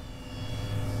 though?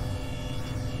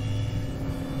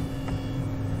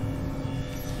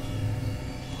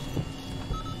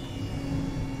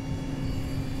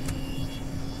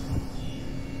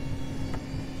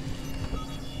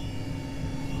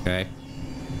 Okay.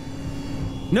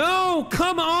 No!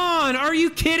 Come on! Are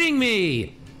you kidding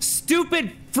me?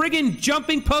 Stupid friggin'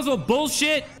 jumping puzzle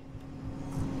bullshit!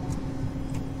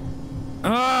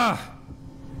 Ah!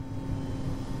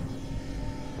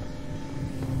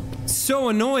 So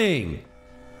annoying.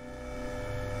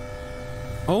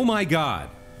 Oh my god.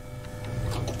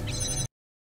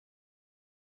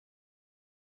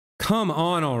 Come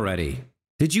on already.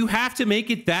 Did you have to make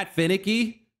it that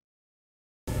finicky?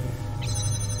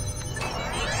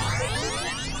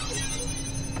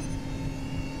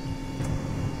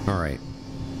 All right.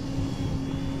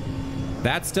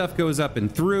 That stuff goes up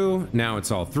and through. Now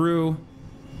it's all through.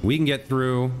 We can get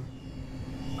through.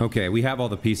 Okay, we have all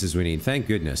the pieces we need. Thank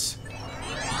goodness.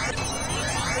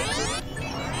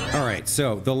 All right,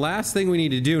 so the last thing we need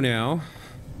to do now...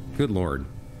 Good lord.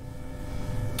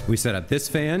 We set up this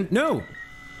fan. No!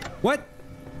 What?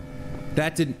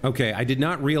 That didn't... Okay, I did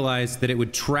not realize that it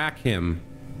would track him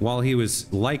while he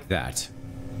was like that.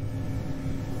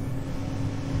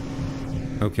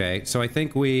 Okay, so I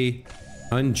think we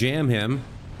unjam him.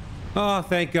 Oh,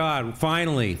 thank God.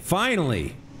 Finally.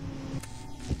 Finally!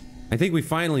 I think we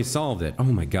finally solved it. Oh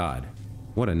my god.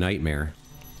 What a nightmare.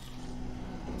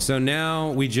 So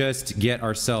now we just get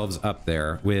ourselves up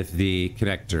there with the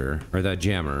connector, or the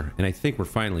jammer, and I think we're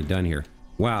finally done here.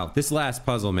 Wow, this last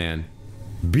puzzle, man.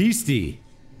 Beastie!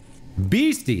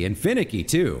 Beastie and finicky,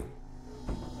 too.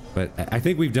 But I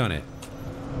think we've done it.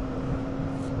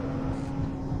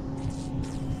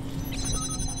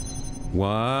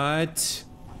 What?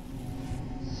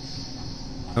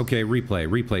 Okay,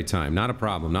 replay time. Not a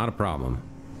problem, not a problem.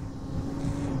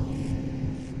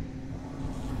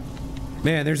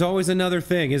 Man, there's always another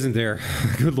thing, isn't there?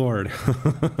 Good lord.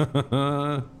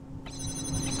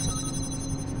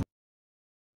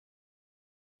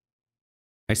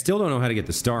 I still don't know how to get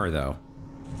the star, though.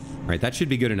 Alright, that should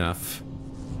be good enough.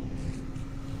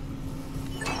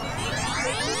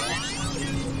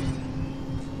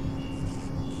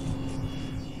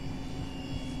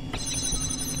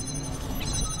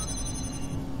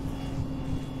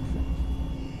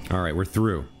 Alright, we're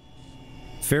through.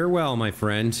 Farewell, my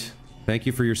friend. Thank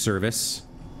you for your service.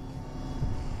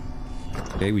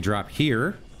 Okay, we drop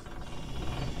here.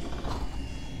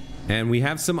 And we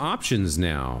have some options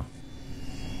now.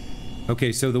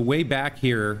 Okay, so the way back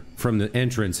here from the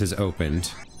entrance has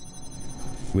opened.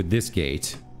 With this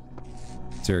gate.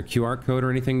 Is there a QR code or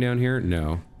anything down here?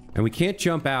 No. And we can't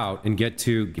jump out and get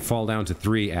to fall down to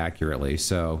 3 accurately,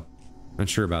 so... Not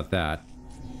sure about that.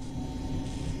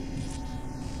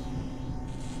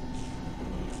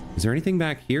 Is there anything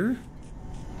back here?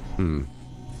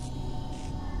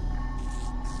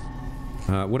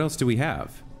 What else do we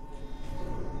have?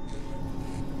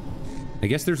 I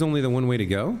guess there's only the one way to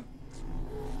go?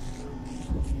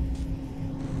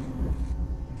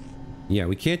 Yeah,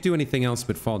 we can't do anything else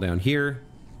but fall down here.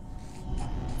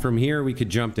 From here, we could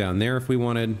jump down there if we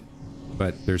wanted,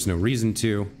 but there's no reason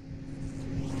to.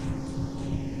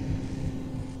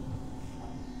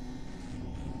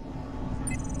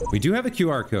 We do have a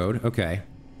QR code, okay.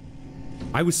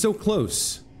 I was so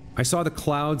close. I saw the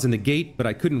clouds and the gate, but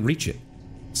I couldn't reach it.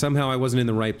 Somehow I wasn't in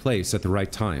the right place at the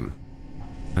right time.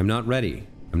 I'm not ready.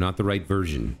 I'm not the right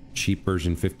version. Cheap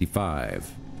version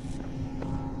 55.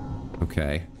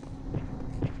 Okay.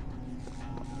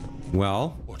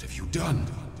 Well? What have you done?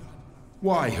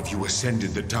 Why have you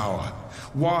ascended the tower?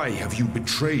 Why have you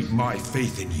betrayed my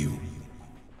faith in you?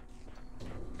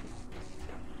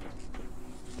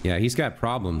 Yeah, he's got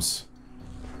problems.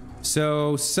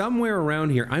 So, somewhere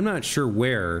around here, I'm not sure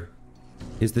where,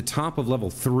 is the top of level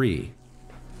 3.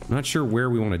 I'm not sure where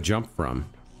we want to jump from.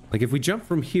 Like, if we jump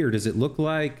from here, does it look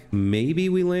like maybe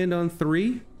we land on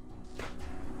 3?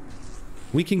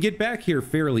 We can get back here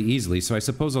fairly easily, so I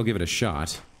suppose I'll give it a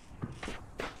shot.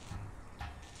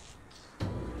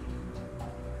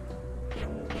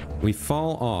 We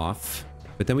fall off,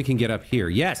 but then we can get up here.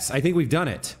 Yes, I think we've done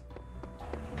it.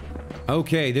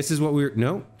 Okay, this is what we're...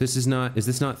 No, this is not... Is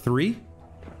this not 3?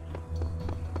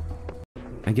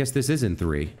 I guess this isn't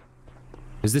 3.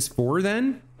 Is this 4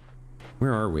 then?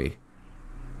 Where are we?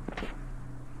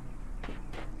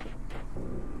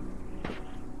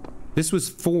 This was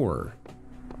 4.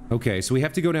 Okay, so we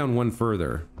have to go down one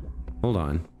further. Hold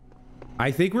on.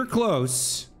 I think we're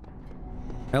close.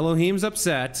 Elohim's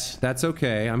upset. That's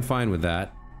okay. I'm fine with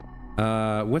that.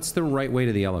 What's the right way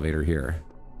to the elevator here?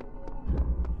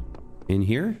 In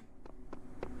here?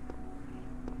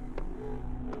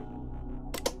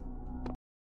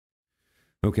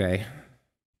 Okay.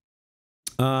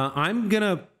 I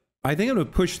think I'm gonna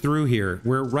push through here.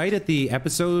 We're right at the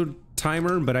episode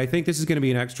timer, but I think this is gonna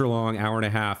be an extra long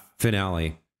hour-and-a-half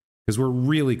finale. Because we're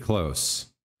really close.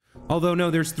 Although,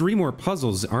 no, there's 3 more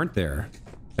puzzles, aren't there?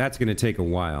 That's gonna take a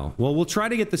while. Well, we'll try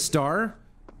to get the star,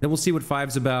 then we'll see what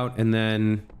 5's about, and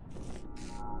then...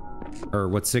 Or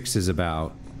what 6 is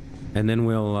about. And then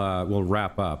we'll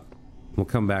wrap up. We'll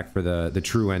come back for the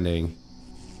true ending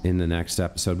in the next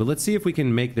episode. But let's see if we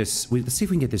can make this... Let's see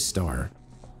if we can get this star.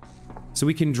 So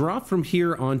we can drop from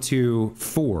here onto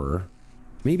 4.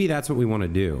 Maybe that's what we want to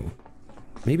do.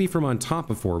 Maybe from on top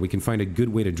of 4, we can find a good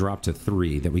way to drop to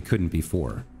 3 that we couldn't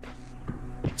before.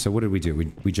 So what did we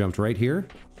do? We jumped right here?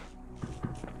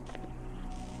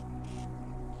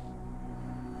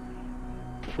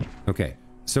 Okay.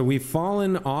 So we've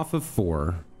fallen off of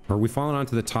 4. Or we've fallen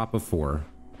onto the top of 4.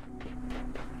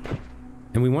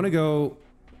 And we want to go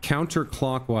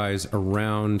counterclockwise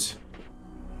around...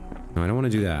 No, I don't want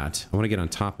to do that. I want to get on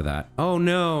top of that. Oh,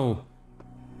 no!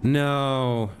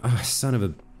 No! Oh, son of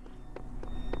a...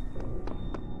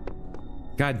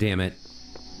 God damn it.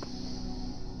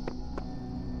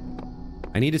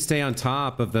 I need to stay on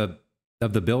top of the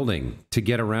building to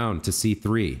get around to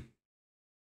C3.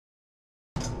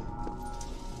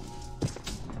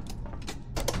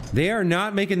 They are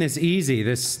not making this easy,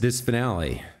 this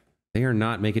finale. They are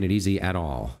not making it easy at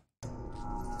all.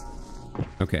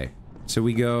 Okay, so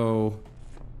we go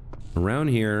around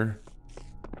here.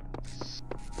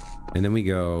 And then we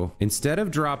go, instead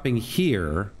of dropping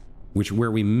here,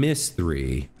 where we miss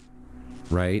 3,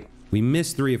 right? We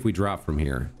miss 3 if we drop from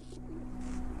here.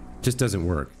 Just doesn't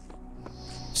work.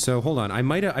 So hold on, I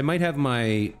might have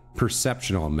my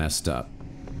perception all messed up.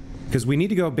 Because we need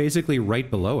to go basically right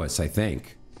below us, I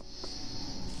think.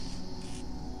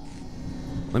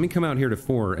 Let me come out here to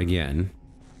 4 again.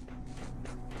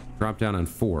 Drop down on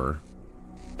 4.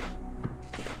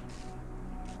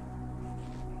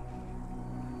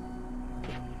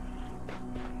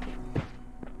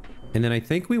 And then I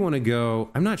think we want to go...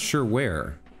 I'm not sure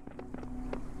where.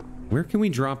 Where can we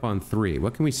drop on 3?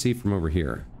 What can we see from over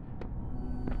here?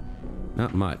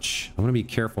 Not much. I want to be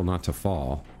careful not to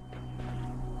fall.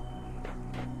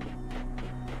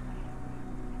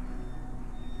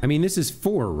 I mean, this is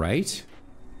 4, right?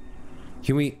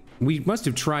 Can we... We must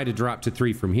have tried to drop to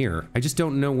 3 from here. I just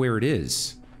don't know where it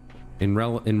is. In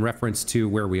reference to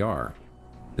where we are,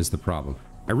 is the problem.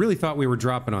 I really thought we were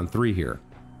dropping on 3 here.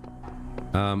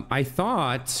 I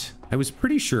was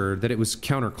pretty sure that it was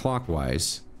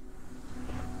counterclockwise.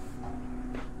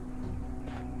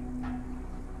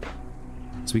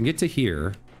 So we can get to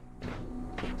here.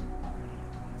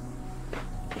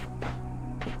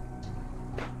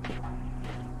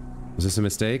 Was this a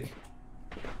mistake?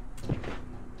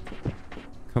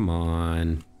 Come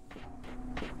on.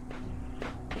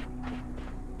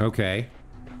 Okay.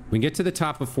 We can get to the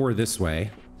top of 4 this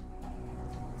way.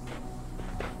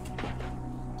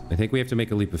 I think we have to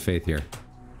make a leap of faith here.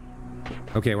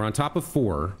 Okay, we're on top of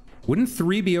 4. Wouldn't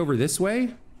 3 be over this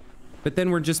way? But then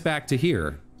we're just back to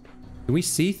here. Can we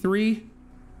see 3?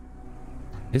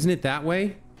 Isn't it that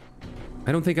way?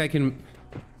 I don't think I can...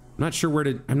 I'm not sure where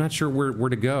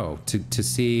to go to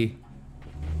see...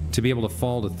 To be able to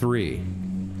fall to 3.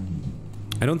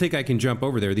 I don't think I can jump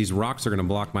over there. These rocks are going to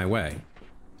block my way.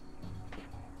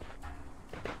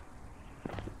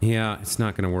 Yeah, it's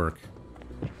not going to work.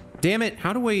 Damn it,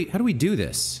 how do we do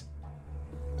this?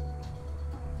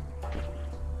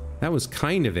 That was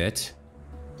kind of it.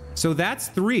 So that's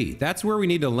 3. That's where we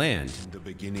need to land. In the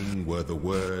beginning were the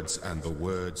words, and the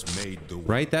words made the world.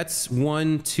 Right, that's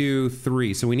 1, 2,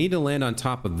 3. So we need to land on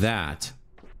top of that.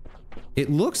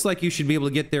 It looks like you should be able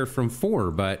to get there from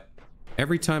 4, but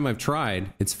every time I've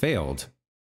tried, it's failed.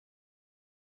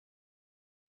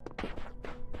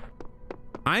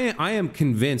 I am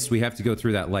convinced we have to go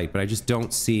through that light, but I just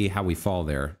don't see how we fall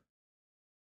there.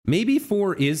 Maybe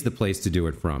 4 is the place to do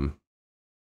it from.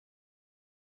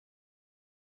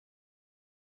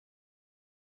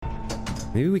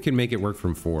 Maybe we can make it work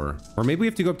from 4. Or maybe we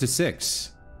have to go up to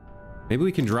 6. Maybe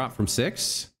we can drop from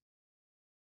 6?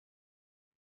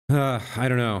 I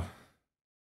don't know.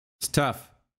 It's tough.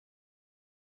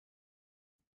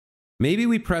 Maybe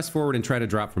we press forward and try to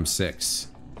drop from 6.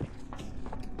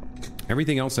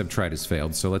 Everything else I've tried has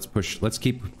failed, so let's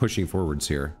keep pushing forwards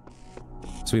here.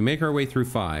 So we make our way through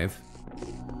 5.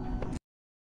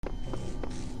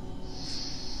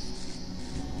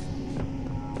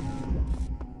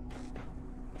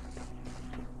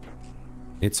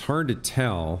 It's hard to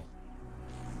tell.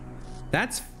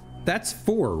 That's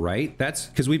 4, right? That's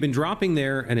because we've been dropping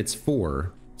there and it's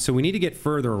 4. So we need to get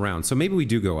further around. So maybe we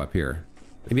do go up here.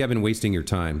 Maybe I've been wasting your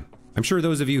time. I'm sure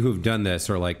those of you who've done this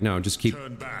are like, no, just keep...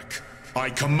 Turn back. I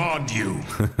command you.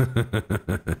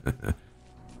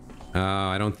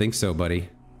 I don't think so, buddy.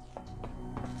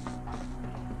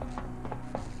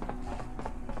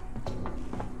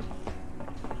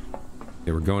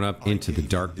 They were going up into the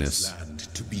darkness. This land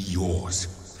to be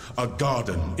yours. A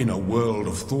garden in a world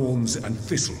of thorns and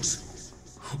thistles.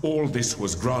 All this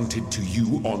was granted to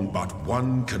you on but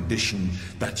one condition,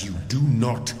 that you do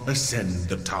not ascend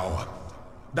the tower.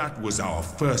 That was our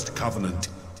first covenant,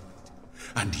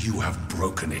 and you have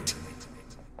broken it.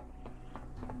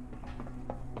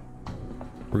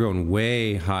 We're going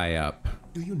way high up.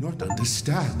 Do you not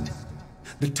understand?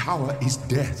 The tower is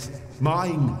death,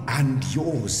 mine and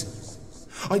yours.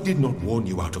 I did not warn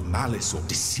you out of malice or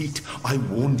deceit. I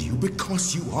warned you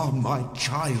because you are my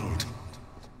child.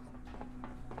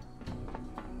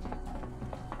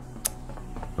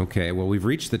 Okay, well, we've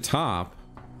reached the top.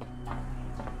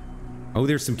 Oh,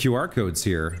 there's some QR codes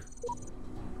here.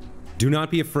 Do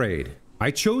not be afraid.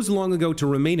 I chose long ago to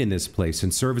remain in this place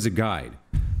and serve as a guide.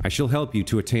 I shall help you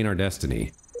to attain our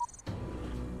destiny.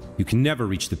 You can never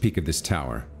reach the peak of this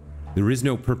tower. There is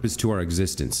no purpose to our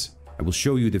existence. I will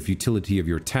show you the futility of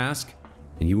your task,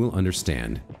 and you will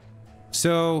understand.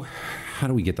 So, how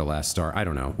do we get the last star? I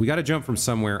don't know. We gotta jump from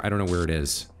somewhere. I don't know where it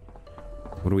is.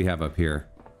 What do we have up here?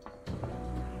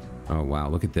 Oh, wow.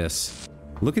 Look at this.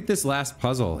 Look at this last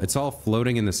puzzle. It's all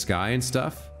floating in the sky and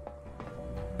stuff.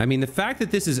 I mean, the fact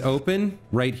that this is open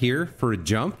right here for a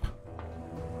jump.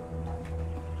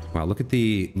 Wow, look at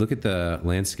the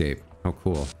landscape. How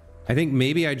cool. I think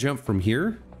maybe I jump from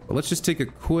here. But let's just take a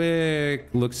quick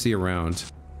look-see around.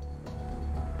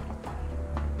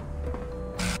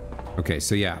 Okay,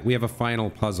 so yeah, we have a final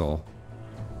puzzle.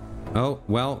 Oh,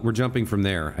 well, we're jumping from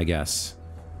there, I guess.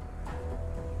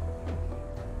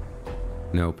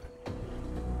 Nope.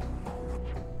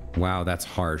 Wow, that's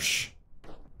harsh.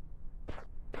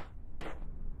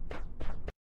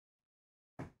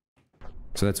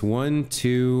 So that's 1,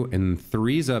 2, and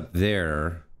 3's up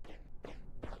there.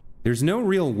 There's no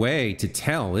real way to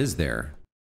tell, is there?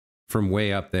 From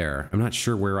way up there. I'm not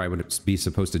sure where I would be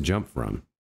supposed to jump from.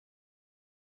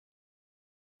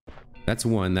 That's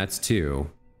 1, that's 2.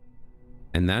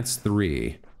 And that's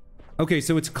 3. Okay,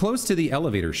 so it's close to the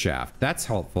elevator shaft. That's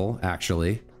helpful,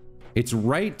 actually. It's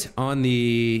right on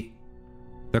the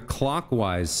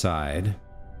clockwise side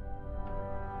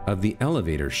of the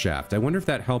elevator shaft. I wonder if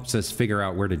that helps us figure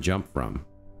out where to jump from.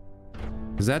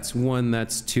 Because that's 1,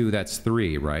 that's 2, that's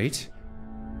 3, right?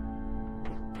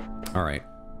 All right.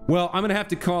 Well, I'm going to have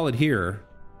to call it here.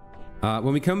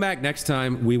 When we come back next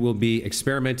time, we will be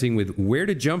experimenting with where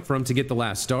to jump from to get the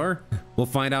last star. We'll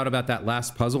find out about that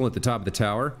last puzzle at the top of the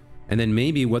tower. And then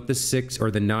maybe what the 6 or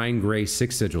the 9 gray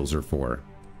 6 sigils are for.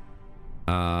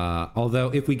 Although,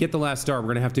 if we get the last star, we're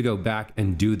going to have to go back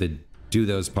and do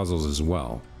those puzzles as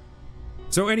well.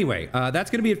 So anyway, that's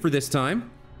going to be it for this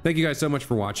time. Thank you guys so much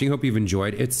for watching. Hope you've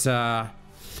enjoyed. It's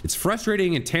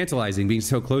frustrating and tantalizing being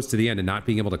so close to the end and not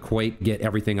being able to quite get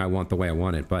everything I want the way I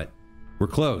want it, but we're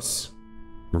close.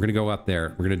 We're going to go up there.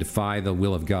 We're going to defy the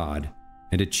will of God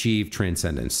and achieve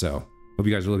transcendence. So hope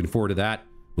you guys are looking forward to that.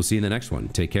 We'll see you in the next one.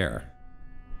 Take care.